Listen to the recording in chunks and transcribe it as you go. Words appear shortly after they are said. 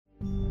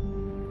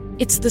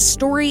It's the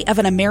story of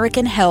an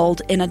American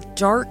held in a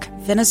dark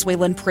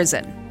Venezuelan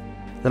prison.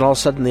 Then all of a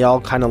sudden they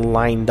all kind of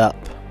lined up.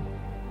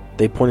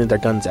 They pointed their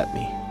guns at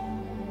me.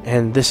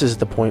 And this is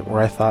the point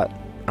where I thought,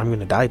 I'm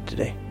going to die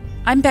today.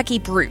 I'm Becky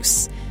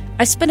Bruce.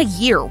 I spent a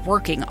year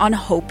working on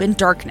Hope in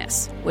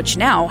Darkness, which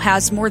now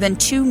has more than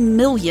 2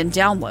 million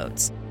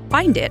downloads.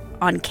 Find it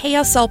on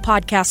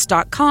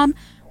kslpodcast.com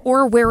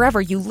or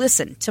wherever you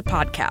listen to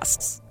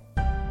podcasts.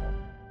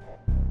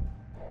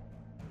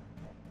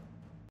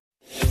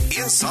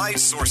 Inside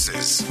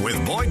Sources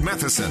with Boyd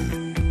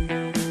Matheson.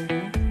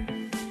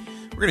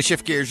 We're going to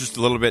shift gears just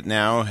a little bit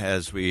now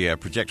as we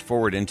project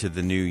forward into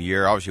the new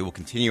year. Obviously, we'll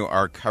continue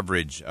our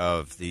coverage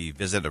of the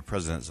visit of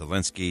President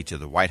Zelensky to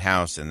the White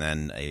House, and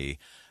then a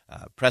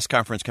press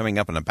conference coming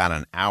up in about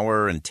an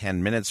hour and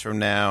 10 minutes from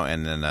now,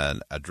 and then an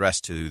address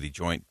to the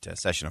joint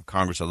session of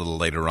Congress a little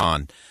later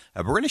on.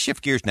 But we're going to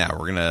shift gears now.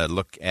 We're going to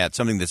look at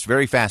something that's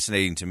very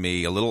fascinating to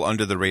me, a little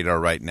under the radar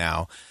right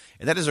now.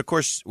 And that is, of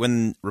course,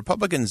 when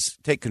Republicans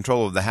take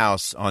control of the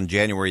House on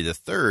January the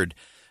 3rd,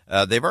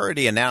 they've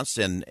already announced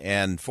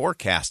and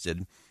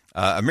forecasted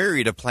a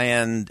myriad of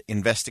planned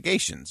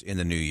investigations in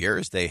the new year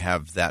as they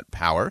have that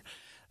power.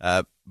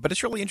 But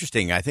it's really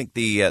interesting. I think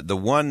the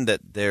one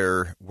that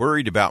they're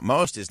worried about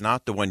most is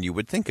not the one you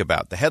would think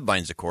about. The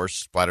headlines, of course,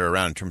 splatter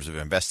around in terms of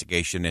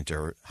investigation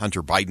into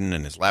Hunter Biden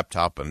and his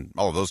laptop and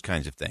all of those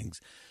kinds of things.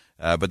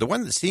 But the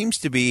one that seems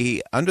to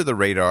be under the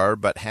radar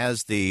but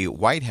has the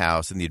White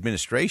House and the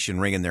administration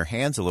wringing their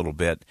hands a little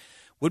bit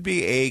would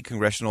be a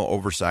congressional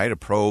oversight, a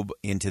probe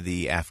into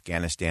the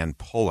Afghanistan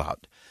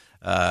pullout.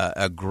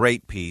 A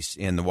great piece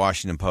in the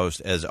Washington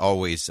Post, as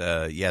always.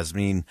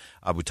 Yasmin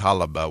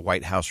Abutaleb, a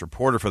White House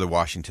reporter for the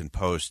Washington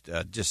Post.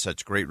 Just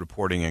such great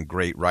reporting and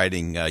great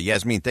writing.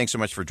 Yasmin, thanks so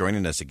much for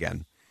joining us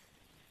again.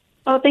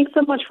 Oh, thanks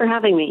so much for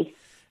having me.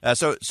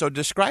 So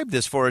describe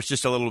this for us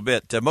just a little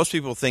bit. Most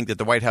people think that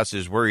the White House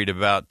is worried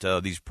about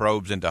these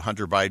probes into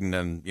Hunter Biden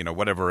and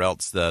whatever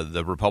else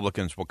the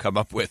Republicans will come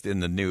up with in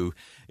the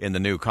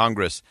new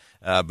Congress.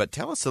 But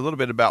tell us a little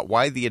bit about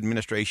why the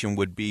administration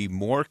would be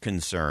more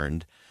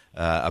concerned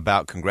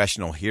about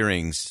congressional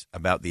hearings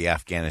about the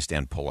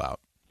Afghanistan pullout.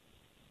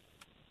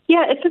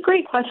 Yeah, it's a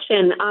great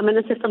question, and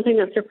this is something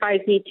that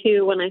surprised me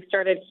too when I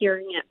started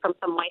hearing it from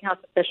some White House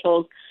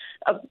officials.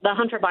 The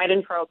Hunter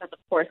Biden probe has, of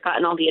course,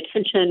 gotten all the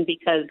attention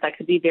because that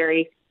could be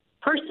very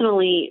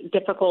personally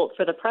difficult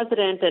for the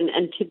president.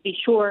 And to be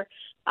sure,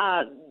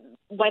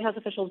 White House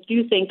officials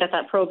do think that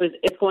probe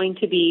is going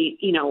to be,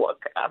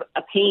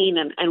 a pain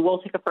and will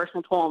take a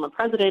personal toll on the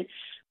president.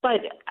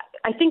 But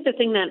I think the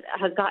thing that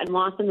has gotten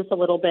lost in this a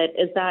little bit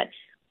is that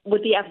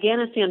with the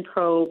Afghanistan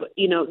probe,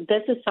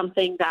 this is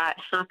something that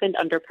happened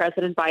under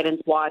President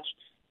Biden's watch.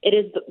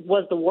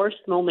 Was the worst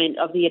moment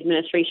of the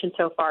administration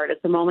so far.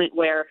 It's the moment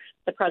where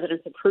the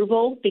president's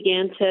approval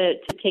began to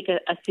take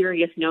a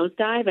serious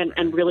nosedive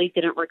and really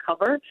didn't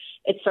recover.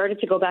 It started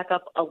to go back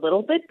up a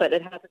little bit, but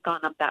it hasn't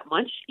gone up that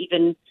much,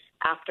 even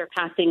after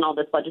passing all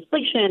this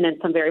legislation and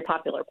some very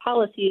popular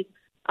policies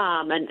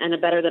and a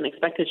better than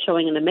expected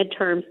showing in the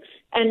midterms.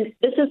 And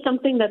this is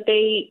something that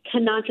they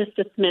cannot just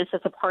dismiss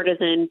as a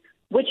partisan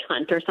witch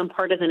hunt or some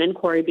partisan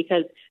inquiry,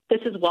 because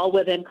this is well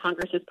within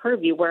Congress's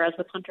purview, whereas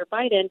with Hunter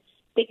Biden,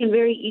 they can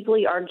very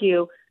easily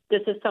argue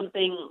this is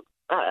something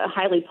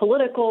highly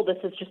political. This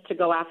is just to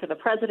go after the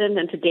president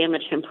and to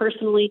damage him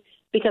personally,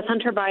 because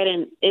Hunter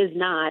Biden is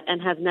not and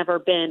has never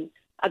been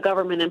a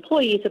government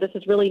employee. So this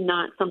is really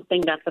not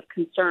something that's of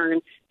concern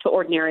to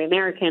ordinary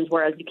Americans,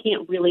 whereas you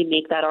can't really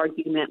make that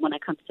argument when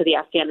it comes to the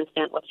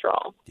Afghanistan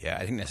withdrawal. Yeah,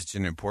 I think that's such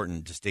an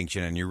important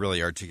distinction, and you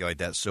really articulate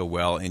that so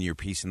well in your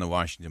piece in the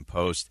Washington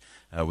Post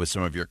with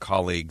some of your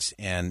colleagues.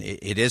 And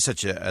it is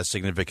such a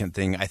significant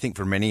thing, I think,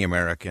 for many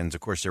Americans.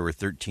 Of course, there were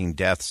 13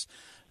 deaths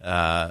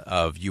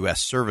of U.S.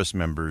 service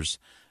members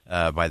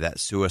by that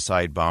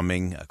suicide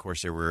bombing. Of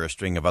course, there were a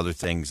string of other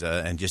things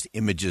and just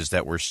images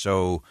that were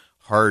so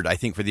hard, I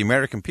think, for the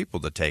American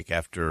people to take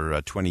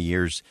after 20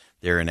 years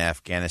there in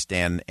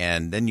Afghanistan.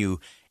 And then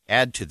you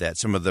add to that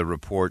some of the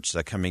reports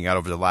coming out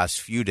over the last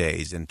few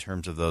days in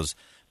terms of those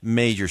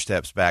major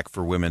steps back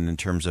for women in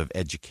terms of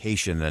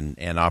education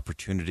and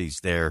opportunities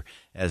there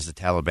as the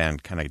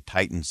Taliban kind of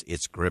tightens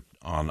its grip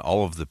on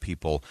all of the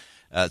people.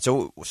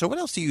 So what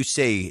else do you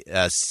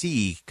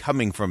see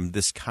coming from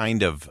this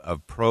kind of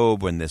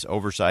probe and this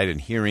oversight and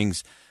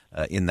hearings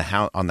in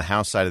the on the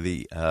House side of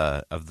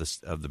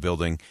the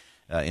building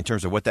in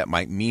terms of what that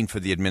might mean for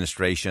the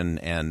administration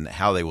and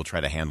how they will try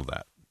to handle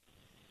that?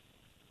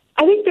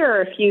 I think there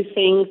are a few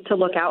things to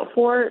look out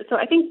for. So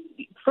I think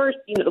first,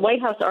 the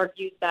White House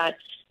argues that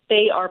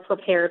they are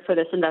prepared for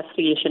this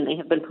investigation. They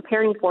have been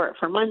preparing for it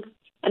for months.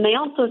 And they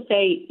also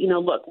say,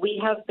 look,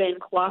 we have been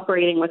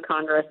cooperating with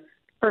Congress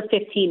for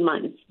 15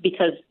 months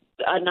because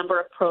a number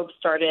of probes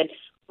started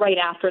right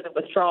after the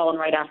withdrawal and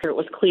right after it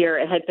was clear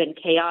it had been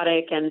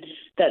chaotic and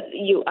that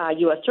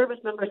U.S. service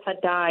members had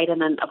died.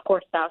 And then, of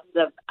course, thousands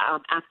of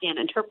Afghan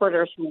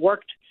interpreters who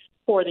worked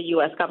for the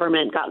U.S.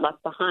 government got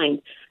left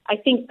behind. I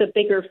think the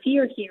bigger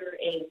fear here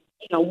is,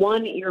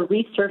 one, you're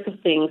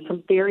resurfacing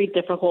some very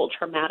difficult,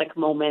 traumatic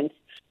moments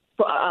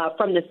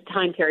from this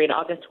time period,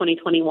 August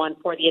 2021,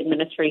 for the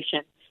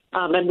administration.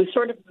 And we've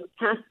sort of moved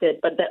past it,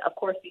 but that, of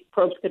course, these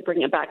probes could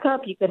bring it back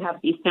up. You could have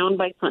these sound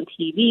bites on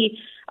TV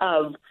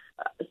of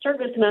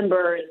service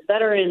members,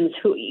 veterans,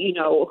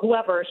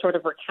 whoever sort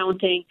of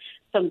recounting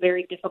some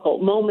very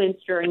difficult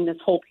moments during this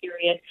whole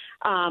period.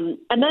 And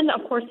then,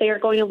 of course, they are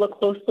going to look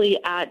closely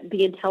at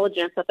the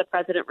intelligence that the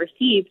president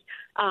received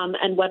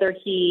and whether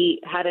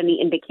he had any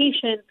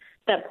indication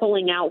that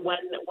pulling out when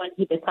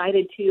he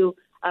decided to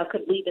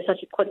could lead to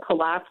such a quick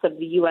collapse of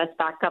the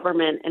U.S.-backed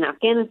government in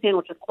Afghanistan,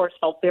 which, of course,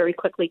 fell very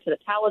quickly to the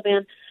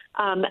Taliban,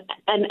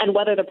 and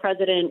whether the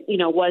president,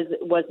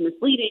 was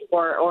misleading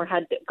or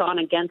had gone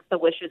against the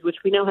wishes, which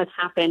we know has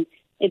happened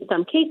in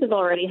some cases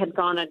already, had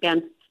gone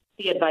against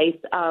the advice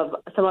of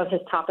some of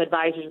his top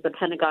advisors, the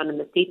Pentagon and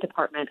the State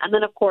Department. And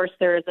then, of course,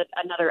 there is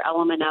another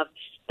element of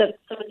that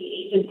some of the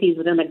agencies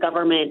within the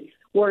government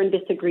were in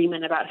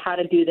disagreement about how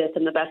to do this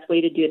and the best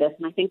way to do this.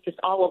 And I think just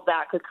all of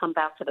that could come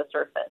back to the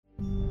surface.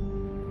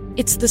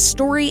 It's the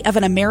story of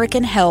an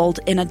American held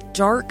in a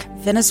dark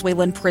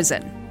Venezuelan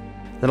prison.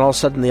 Then all of a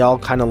sudden they all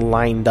kind of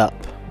lined up.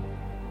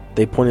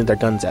 They pointed their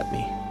guns at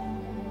me.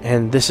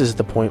 And this is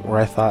the point where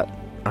I thought,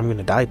 I'm going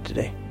to die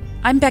today.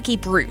 I'm Becky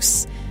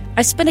Bruce.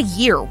 I spent a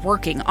year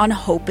working on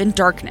Hope in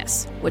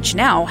Darkness, which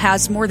now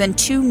has more than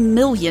 2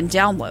 million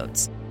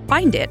downloads.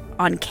 Find it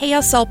on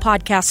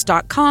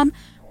kslpodcast.com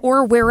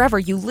or wherever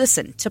you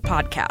listen to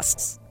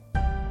podcasts.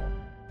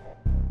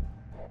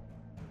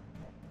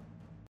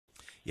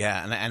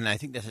 Yeah, and I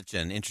think that's such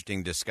an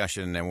interesting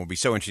discussion, and will be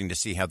so interesting to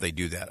see how they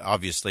do that.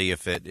 Obviously,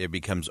 if it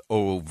becomes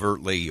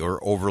overtly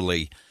or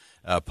overly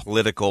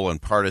political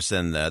and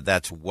partisan,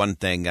 that's one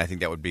thing. I think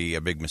that would be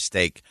a big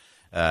mistake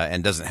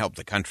and doesn't help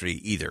the country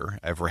either.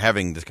 If we're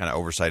having this kind of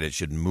oversight, it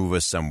should move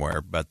us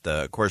somewhere. But,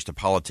 of course, the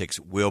politics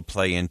will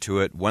play into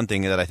it. One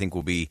thing that I think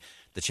will be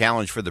the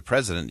challenge for the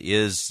president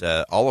is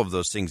all of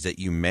those things that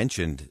you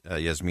mentioned,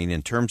 Yasmin,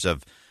 in terms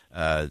of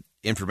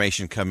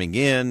information coming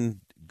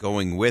in,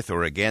 going with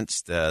or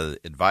against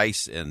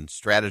advice and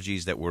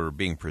strategies that were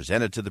being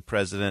presented to the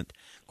president.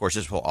 Of course,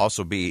 this will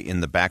also be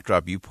in the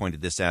backdrop. You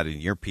pointed this out in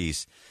your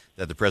piece,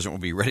 that the president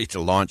will be ready to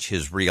launch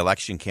his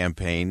reelection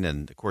campaign.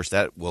 And, of course,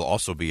 that will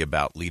also be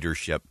about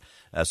leadership.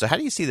 So how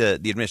do you see the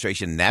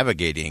administration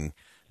navigating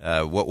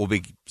what will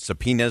be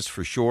subpoenas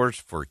for sure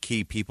for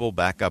key people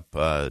back up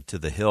to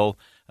the Hill?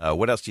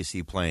 What else do you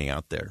see playing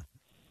out there?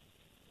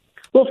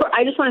 Well,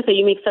 I just want to say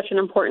you make such an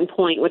important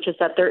point, which is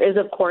that there is,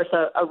 of course,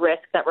 a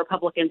risk that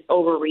Republicans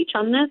overreach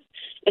on this,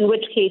 in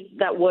which case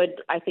that would,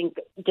 I think,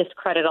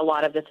 discredit a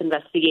lot of this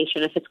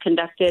investigation. If it's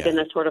conducted in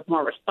a sort of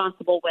more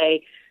responsible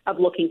way of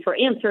looking for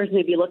answers,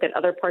 maybe look at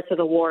other parts of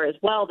the war as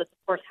well. This,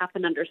 of course,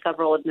 happened under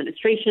several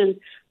administrations.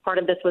 Part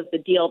of this was the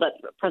deal that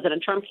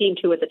President Trump came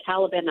to with the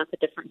Taliban. That's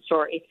a different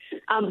story.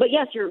 But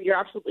yes, you're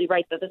absolutely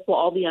right that this will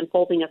all be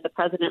unfolding as the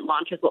president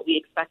launches what we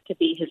expect to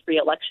be his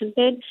reelection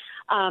bid.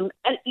 And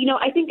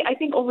I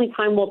think only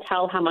time will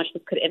tell how much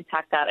this could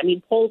impact that. I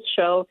mean, polls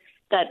show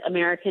that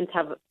Americans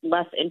have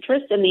less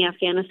interest in the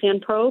Afghanistan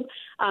probe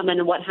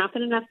and what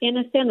happened in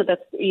Afghanistan,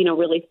 that's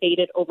really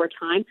faded over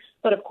time.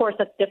 But of course,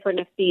 that's different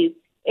if these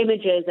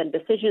images and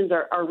decisions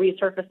are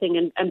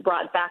resurfacing and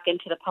brought back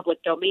into the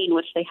public domain,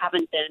 which they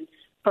haven't been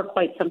for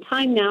quite some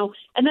time now.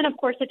 And then, of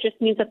course, it just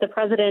means that the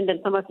president and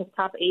some of his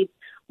top aides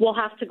will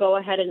have to go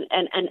ahead and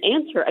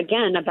answer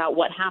again about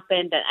what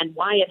happened and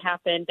why it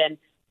happened and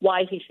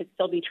why he should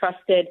still be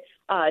trusted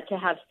to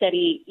have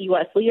steady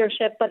U.S.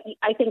 leadership. But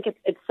I think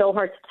it's so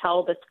hard to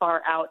tell this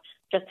far out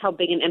just how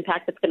big an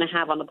impact it's going to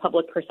have on the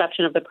public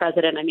perception of the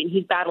president. I mean,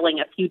 he's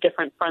battling a few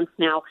different fronts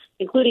now,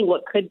 including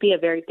what could be a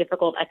very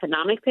difficult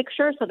economic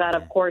picture. So that,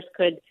 of course,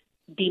 could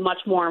be much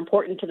more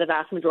important to the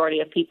vast majority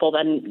of people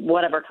than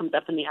whatever comes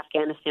up in the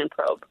Afghanistan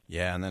probe.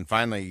 Yeah, and then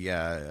finally,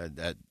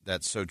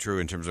 that's so true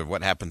in terms of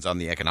what happens on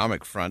the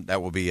economic front.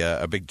 That will be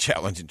a big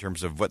challenge in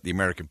terms of what the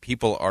American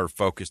people are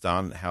focused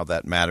on, how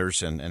that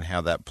matters and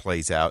how that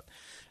plays out.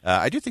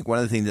 I do think one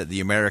of the things that the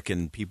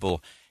American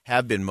people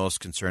have been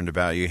most concerned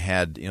about, you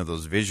had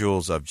those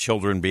visuals of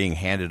children being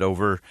handed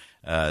over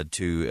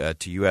to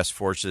U.S.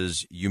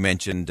 forces. You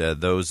mentioned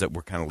those that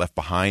were kind of left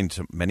behind,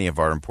 many of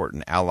our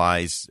important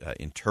allies,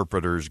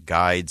 interpreters,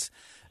 guides,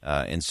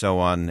 and so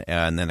on.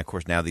 And then, of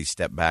course, now these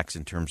step backs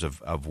in terms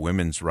of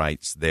women's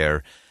rights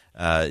there.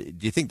 Do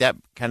you think that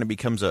kind of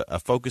becomes a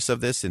focus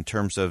of this in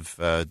terms of,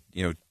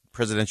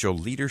 presidential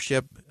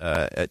leadership?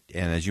 And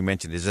as you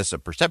mentioned, is this a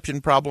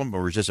perception problem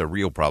or is this a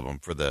real problem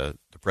for the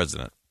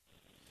president?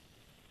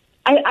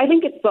 I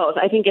think it's both.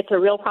 I think it's a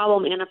real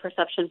problem and a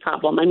perception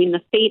problem. I mean,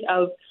 the fate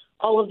of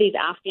all of these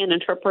Afghan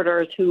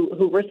interpreters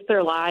who risked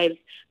their lives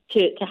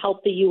to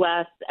help the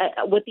U.S.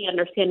 With the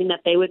understanding that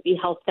they would be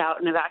helped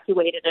out and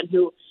evacuated and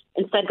who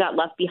instead got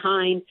left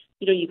behind.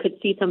 You could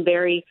see some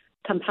very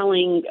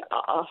compelling,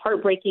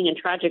 heartbreaking and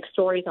tragic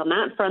stories on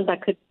that front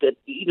that could,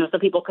 some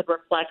people could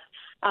reflect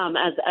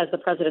as the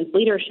president's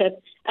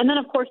leadership. And then,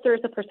 of course, there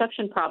is a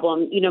perception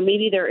problem.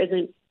 Maybe there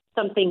isn't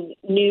something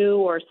new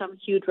or some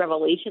huge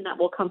revelation that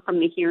will come from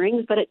the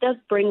hearings, but it does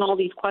bring all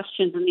these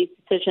questions and these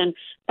decisions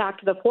back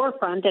to the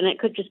forefront, and it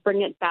could just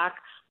bring it back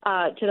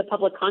to the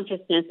public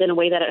consciousness in a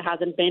way that it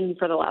hasn't been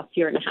for the last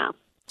year and a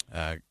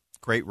half.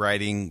 Great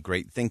writing,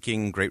 great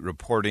thinking, great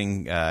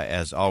reporting.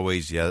 As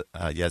always,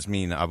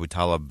 Yasmeen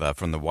Abutaleb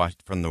from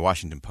the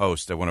Washington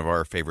Post, one of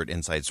our favorite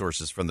inside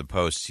sources from the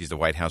Post. She's the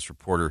White House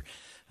reporter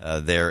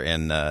there.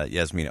 And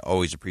Yasmeen,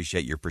 always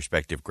appreciate your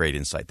perspective. Great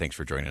insight. Thanks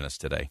for joining us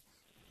today.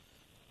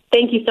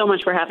 Thank you so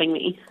much for having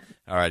me.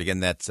 All right, again,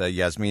 that's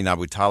Yasmeen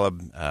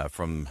Abutaleb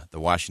from the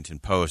Washington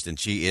Post, and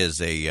she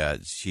is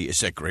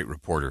a great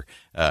reporter.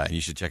 And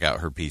you should check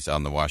out her piece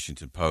on the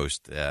Washington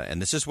Post.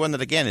 And this is one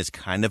that, again, is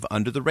kind of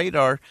under the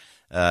radar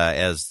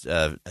as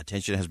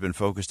attention has been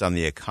focused on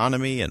the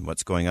economy and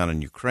what's going on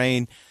in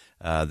Ukraine.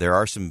 There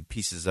are some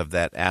pieces of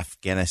that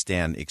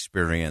Afghanistan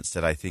experience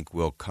that I think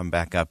will come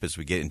back up as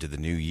we get into the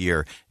new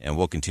year, and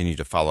we'll continue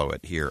to follow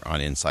it here on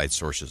Inside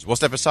Sources. We'll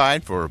step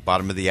aside for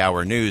bottom of the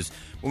hour news.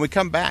 When we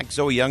come back,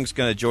 Zoe Young's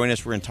going to join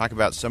us. We're going to talk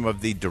about some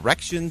of the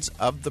directions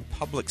of the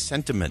public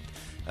sentiment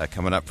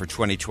coming up for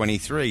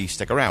 2023.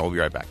 Stick around. We'll be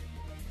right back.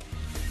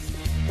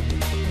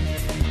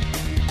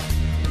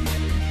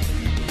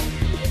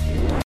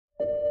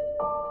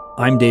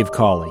 I'm Dave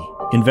Cawley,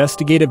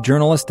 investigative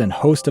journalist and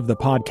host of the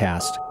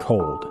podcast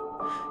Cold.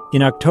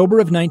 In October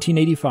of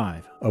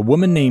 1985, a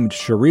woman named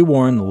Cherie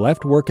Warren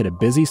left work at a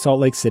busy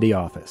Salt Lake City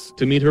office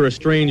to meet her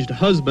estranged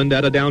husband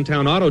at a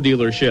downtown auto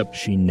dealership.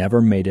 She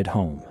never made it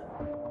home.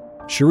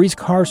 Cherie's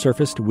car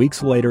surfaced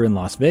weeks later in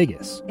Las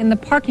Vegas. In the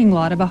parking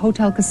lot of a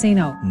hotel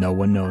casino. No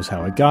one knows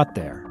how it got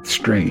there.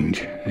 Strange.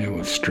 It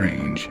was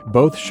strange.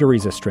 Both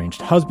Cherie's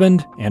estranged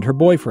husband and her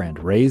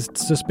boyfriend raised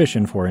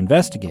suspicion for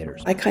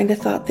investigators. I kind of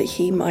thought that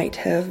he might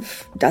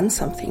have done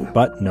something.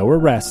 But no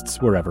arrests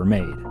were ever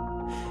made.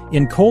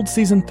 In Cold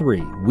Season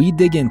 3, we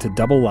dig into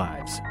double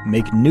lives,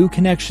 make new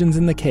connections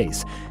in the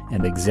case,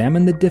 and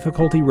examine the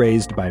difficulty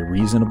raised by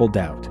reasonable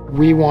doubt.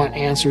 We want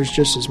answers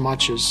just as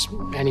much as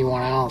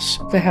anyone else.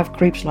 They have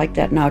creeps like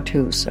that now,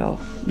 too, so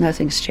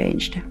nothing's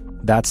changed.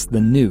 That's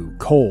the new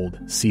Cold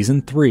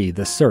Season 3,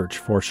 The Search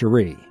for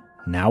Cherie.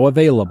 Now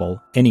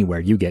available anywhere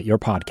you get your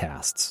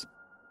podcasts.